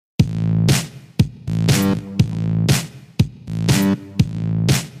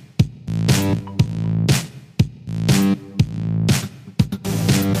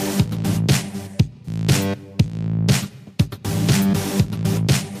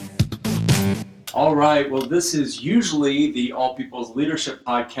All right. Well, this is usually the All People's Leadership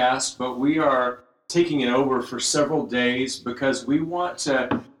podcast, but we are taking it over for several days because we want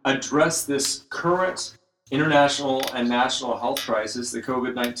to address this current international and national health crisis, the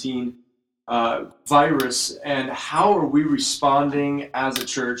COVID-19 virus, and how are we responding as a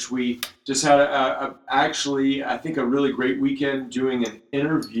church. We just had actually, I think, a really great weekend doing an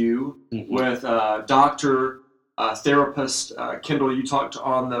interview with Dr. Therapist. Kendall, you talked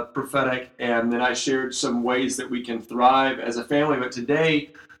on the prophetic, and then I shared some ways that we can thrive as a family. But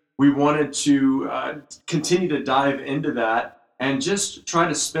today, we wanted to continue to dive into that and just try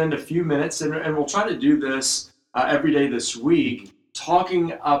to spend a few minutes, and we'll try to do this every day this week,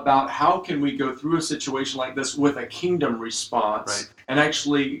 talking about how can we go through a situation like this with a kingdom response and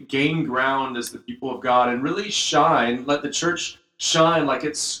actually gain ground as the people of God and really shine, let the church shine like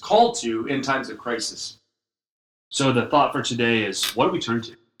it's called to in times of crisis. So the thought for today is, what do we turn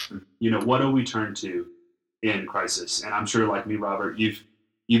to? What do we turn to in crisis? And I'm sure, like me, Robert, you've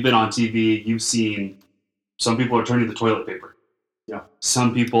been on TV, you've seen some people are turning to toilet paper. Yeah.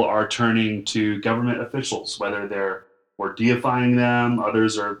 Some people are turning to government officials, whether we're deifying them,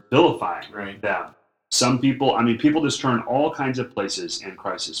 others are vilifying them. Some people, people just turn all kinds of places in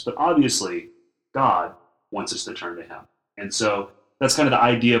crisis. But obviously, God wants us to turn to Him. And so that's kind of the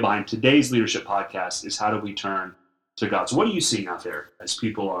idea behind today's leadership podcast is, how do we turn to God? So what are you seeing out there as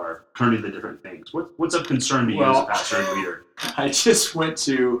people are turning to different things? What's of concern to you as a pastor and leader? I just went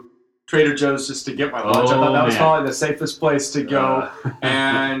to Trader Joe's just to get my lunch. I thought that was probably the safest place to go.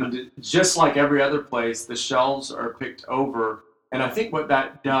 And just like every other place, the shelves are picked over. And I think what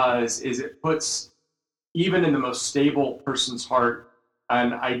that does is it puts, even in the most stable person's heart,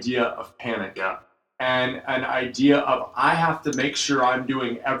 an idea of panic. Yeah. And an idea of, I have to make sure I'm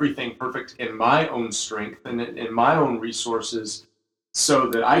doing everything perfect in my own strength and in my own resources so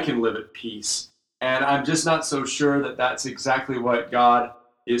that I can live at peace. And I'm just not so sure that that's exactly what God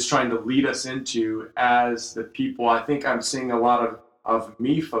is trying to lead us into as the people. I think I'm seeing a lot of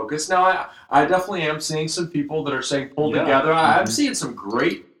me focus. Now, I definitely am seeing some people that are saying pull together. I'm seeing some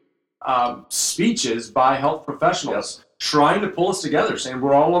great speeches by health professionals trying to pull us together, saying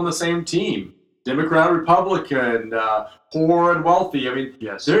we're all on the same team. Democrat, Republican, poor and wealthy.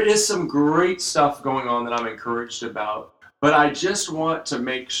 There is some great stuff going on that I'm encouraged about. But I just want to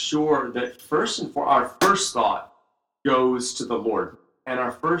make sure that our first thought goes to the Lord. And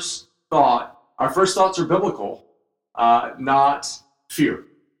our first thoughts are biblical, not fear.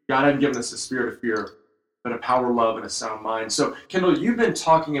 God hadn't given us a spirit of fear, but a power, love, and a sound mind. So, Kendall, you've been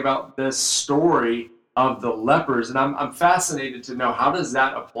talking about this story of the lepers, and I'm fascinated to know, how does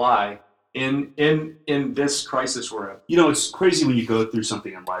that apply in this crisis we're in? It's crazy when you go through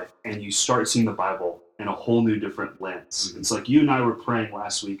something in life and you start seeing the Bible in a whole new different lens. It's like you and I were praying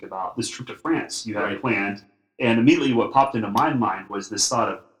last week about this trip to France you had planned, and immediately what popped into my mind was this thought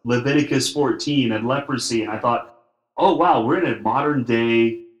of Leviticus 14 and leprosy, and I thought, oh wow, we're in a modern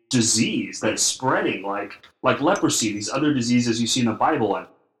day disease that's spreading like leprosy, these other diseases you see in the Bible,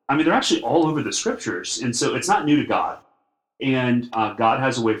 and they're actually all over the scriptures, and so it's not new to God. And God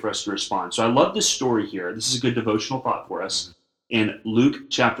has a way for us to respond. So I love this story here. This is a good devotional thought for us. In Luke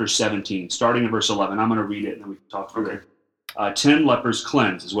chapter 17, starting in verse 11, I'm going to read it and then we can talk through it. 10 lepers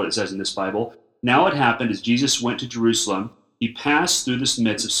cleansed is what it says in this Bible. Now it happened as Jesus went to Jerusalem, he passed through the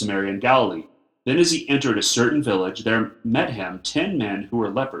midst of Samaria and Galilee. Then as he entered a certain village, there met him 10 men who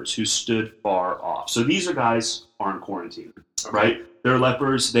were lepers, who stood far off. So these are guys who are in quarantine, right? They're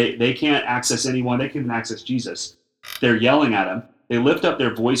lepers. They can't access anyone. They can't even access Jesus. They're yelling at him. They lift up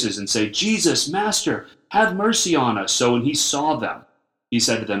their voices and say, Jesus, Master, have mercy on us. So when he saw them, he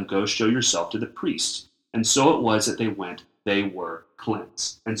said to them, go show yourself to the priest. And so it was that they went, they were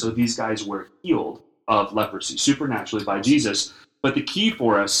cleansed. And so these guys were healed of leprosy supernaturally by Jesus. But the key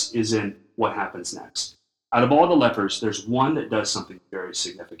for us is in what happens next. Out of all the lepers, there's one that does something very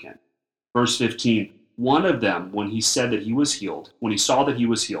significant. Verse 15, one of them, when he saw that he was healed,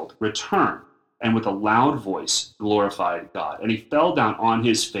 returned, and with a loud voice glorified God. And he fell down on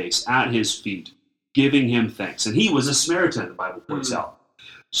his face at his feet, giving him thanks. And he was a Samaritan, the Bible points out.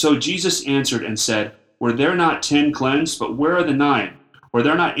 So Jesus answered and said, were there not 10 cleansed, but where are the 9? Were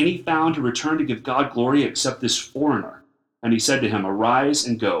there not any found to return to give God glory except this foreigner? And he said to him, arise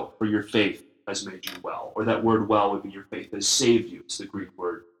and go, for your faith has made you well. Or that word well would be your faith has saved you. It's the Greek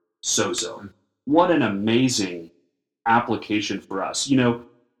word sozo. What an amazing application for us.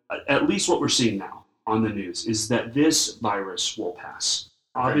 At least what we're seeing now on the news is that this virus will pass.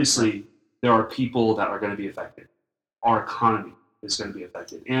 Obviously, there are people that are going to be affected. Our economy is going to be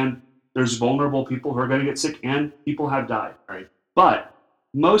affected. And there's vulnerable people who are going to get sick, and people have died. Right? But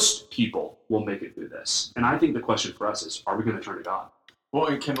most people, we'll make it through this. And I think the question for us is, are we going to turn to God? Well,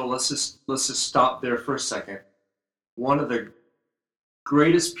 and Kendall, let's just stop there for a second. One of the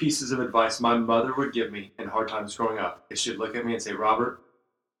greatest pieces of advice my mother would give me in hard times growing up is she'd look at me and say, Robert,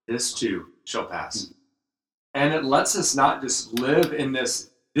 this too shall pass. And it lets us not just live in this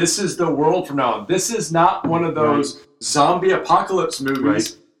is the world from now on. This is not one of those zombie apocalypse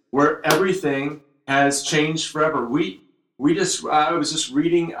movies where everything has changed forever. I was just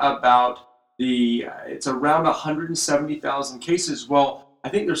reading about it's around 170,000 cases. Well, I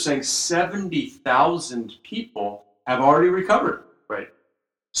think they're saying 70,000 people have already recovered. Right.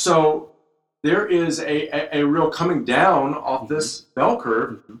 So there is a real coming down off this bell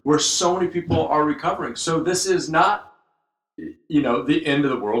curve where so many people are recovering. So this is not, the end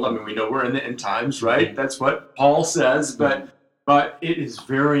of the world. I mean, we know we're in the end times, right? That's what Paul says, but it is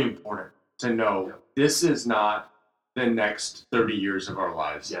very important to know this is not the next 30 years of our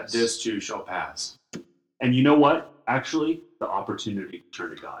lives. Yes. This too shall pass. And you know what? Actually, the opportunity to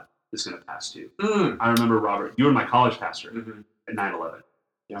turn to God is going to pass too. I remember, Robert, you were my college pastor at 9/11.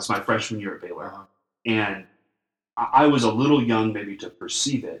 It's my freshman year at Baylor. And I was a little young maybe to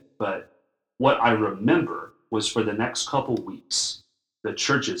perceive it, but what I remember was for the next couple weeks, the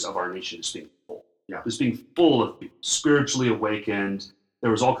churches of our nation just being full. Just being full of people, spiritually awakened.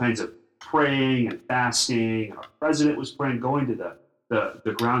 There was all kinds of praying and fasting, and our president was praying, going to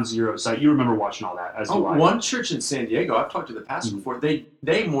the ground zero site. You remember watching all that as well. One church in San Diego, I've talked to the pastor before,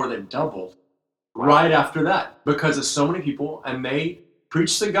 they more than doubled right after that because of so many people, and they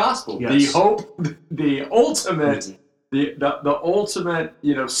preached the gospel, the hope, the ultimate, the ultimate,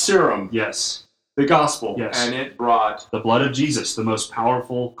 serum. Yes. The gospel. Yes. And it brought the blood of Jesus, the most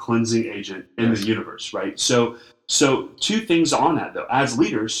powerful cleansing agent in the universe, right? So two things on that, though. As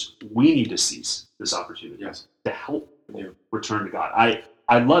leaders, we need to seize this opportunity to help return to God.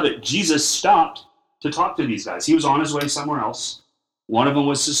 I love it. Jesus stopped to talk to these guys. He was on his way somewhere else. One of them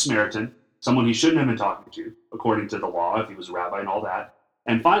was a Samaritan, someone he shouldn't have been talking to, according to the law, if he was a rabbi and all that.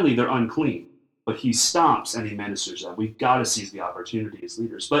 And finally, they're unclean. But he stops and he ministers them. We've got to seize the opportunity as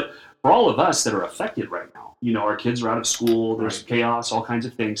leaders. But for all of us that are affected right now, our kids are out of school, there's chaos, all kinds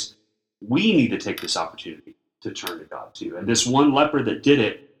of things. We need to take this opportunity to turn to God too. And this one leper that did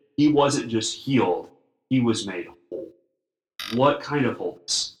it, he wasn't just healed, he was made whole. What kind of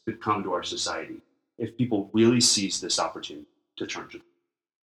wholeness could come to our society if people really seize this opportunity to turn to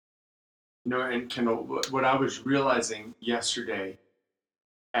God? And Kendall, what I was realizing yesterday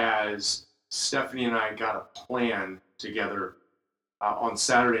as Stephanie and I got a plan together on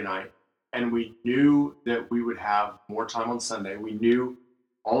Saturday night, and we knew that we would have more time on Sunday. We knew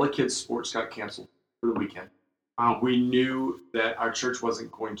all the kids' sports got canceled for the weekend. We knew that our church wasn't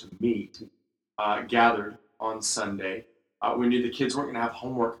going to meet, gathered on Sunday. We knew the kids weren't going to have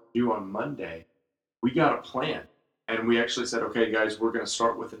homework due on Monday. We got a plan, and we actually said, okay, guys, we're going to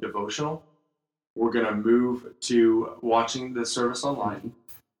start with a devotional. We're going to move to watching the service online.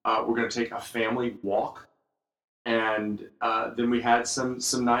 We're going to take a family walk, and then we had some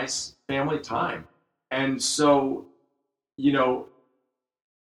nice family time. And so,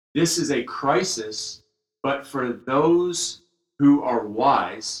 this is a crisis, but for those who are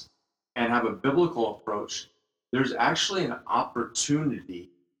wise and have a biblical approach, there's actually an opportunity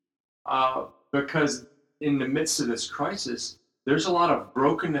because in the midst of this crisis, there's a lot of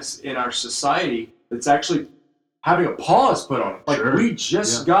brokenness in our society that's actually having a pause put on it. Like we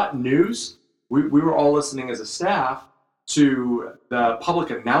just got news. We were all listening as a staff to the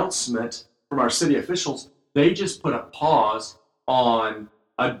public announcement from our city officials. They just put a pause on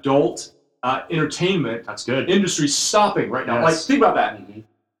adult entertainment. That's good. Industry stopping right now. Like think about that.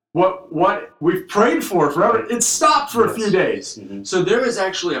 What we've prayed for forever, it stopped for a few days. So there is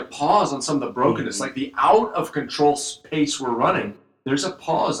actually a pause on some of the brokenness, like the out of control pace we're running. There's a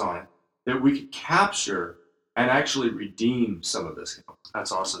pause on it that we could capture and actually redeem some of this.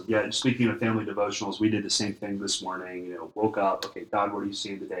 That's awesome. Yeah, speaking of family devotionals, we did the same thing this morning. Woke up, okay, God, what are you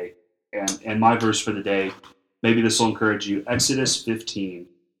seeing today? And my verse for the day, maybe this will encourage you. Exodus 15,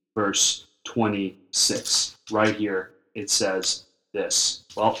 verse 26. Right here, it says this.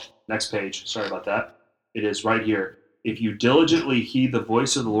 Well, next page. Sorry about that. It is right here. If you diligently heed the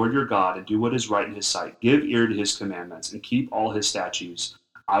voice of the Lord your God and do what is right in his sight, give ear to his commandments and keep all his statutes,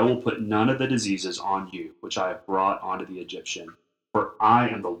 I will put none of the diseases on you, which I have brought onto the Egyptian, for I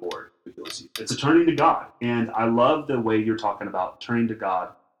am the Lord who heals you. It's a turning to God. And I love the way you're talking about turning to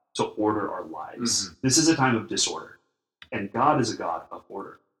God to order our lives. This is a time of disorder, and God is a God of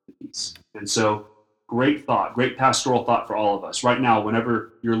order and peace. And so great thought, great pastoral thought for all of us. Right now,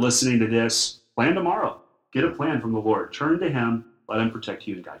 whenever you're listening to this, plan tomorrow. Get a plan from the Lord. Turn to him. Let him protect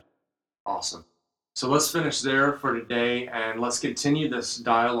you and guide you. Awesome. So let's finish there for today, and let's continue this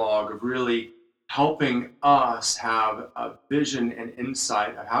dialogue of really helping us have a vision and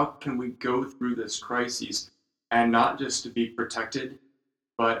insight of how can we go through this crisis and not just to be protected,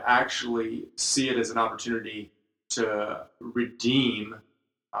 but actually see it as an opportunity to redeem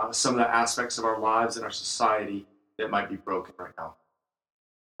some of the aspects of our lives and our society that might be broken right now.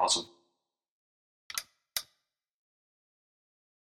 Awesome.